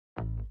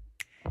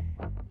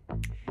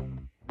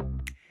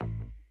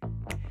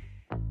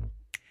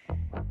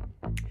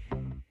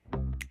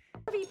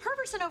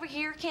person over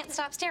here can't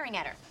stop staring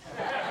at her.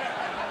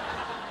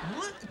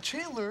 What?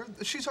 Chandler,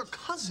 she's our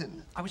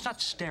cousin. I was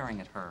not staring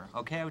at her,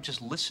 okay? I was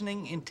just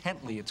listening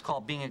intently. It's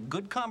called being a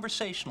good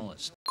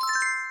conversationalist.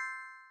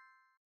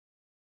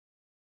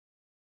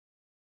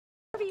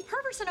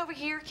 Her person over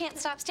here can't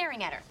stop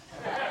staring at her.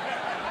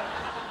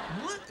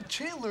 What?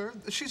 Chandler,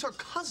 she's our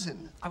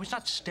cousin. I was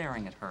not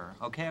staring at her,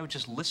 okay? I was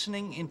just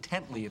listening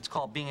intently. It's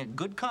called being a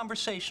good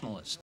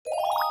conversationalist.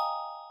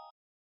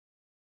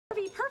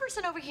 Her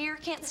person over here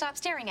can't stop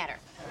staring at her.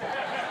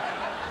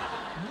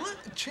 What?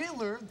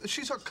 Chandler,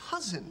 she's our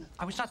cousin.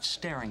 I was not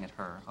staring at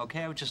her,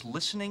 okay? I was just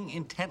listening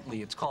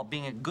intently. It's called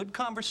being a good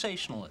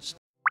conversationalist.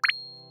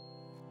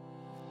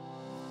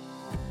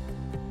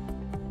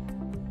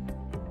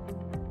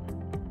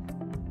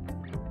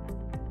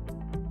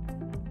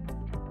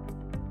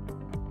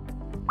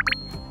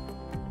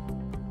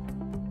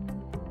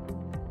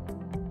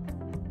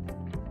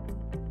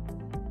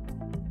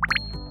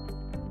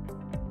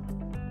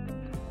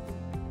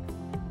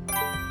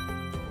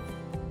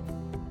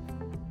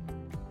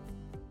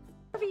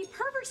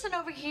 Her person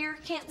over here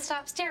can't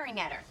stop staring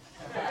at her.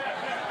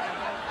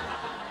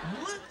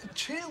 What?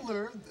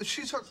 Chandler,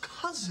 she's our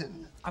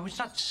cousin. I was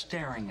not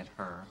staring at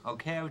her,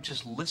 okay? I was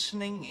just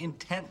listening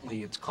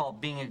intently. It's called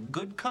being a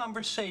good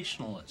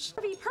conversationalist.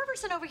 Her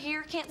person over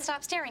here can't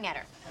stop staring at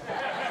her.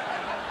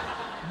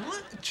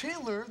 What?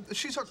 Chandler,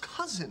 she's our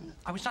cousin.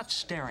 I was not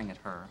staring at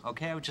her,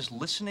 okay? I was just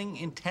listening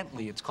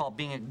intently. It's called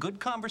being a good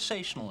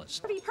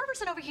conversationalist. Her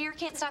person over here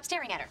can't stop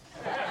staring at her.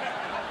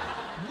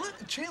 What?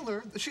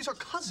 Chandler, she's our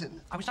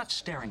cousin. I was not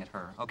staring at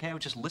her, okay? I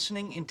was just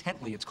listening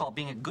intently. It's called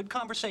being a good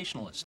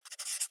conversationalist.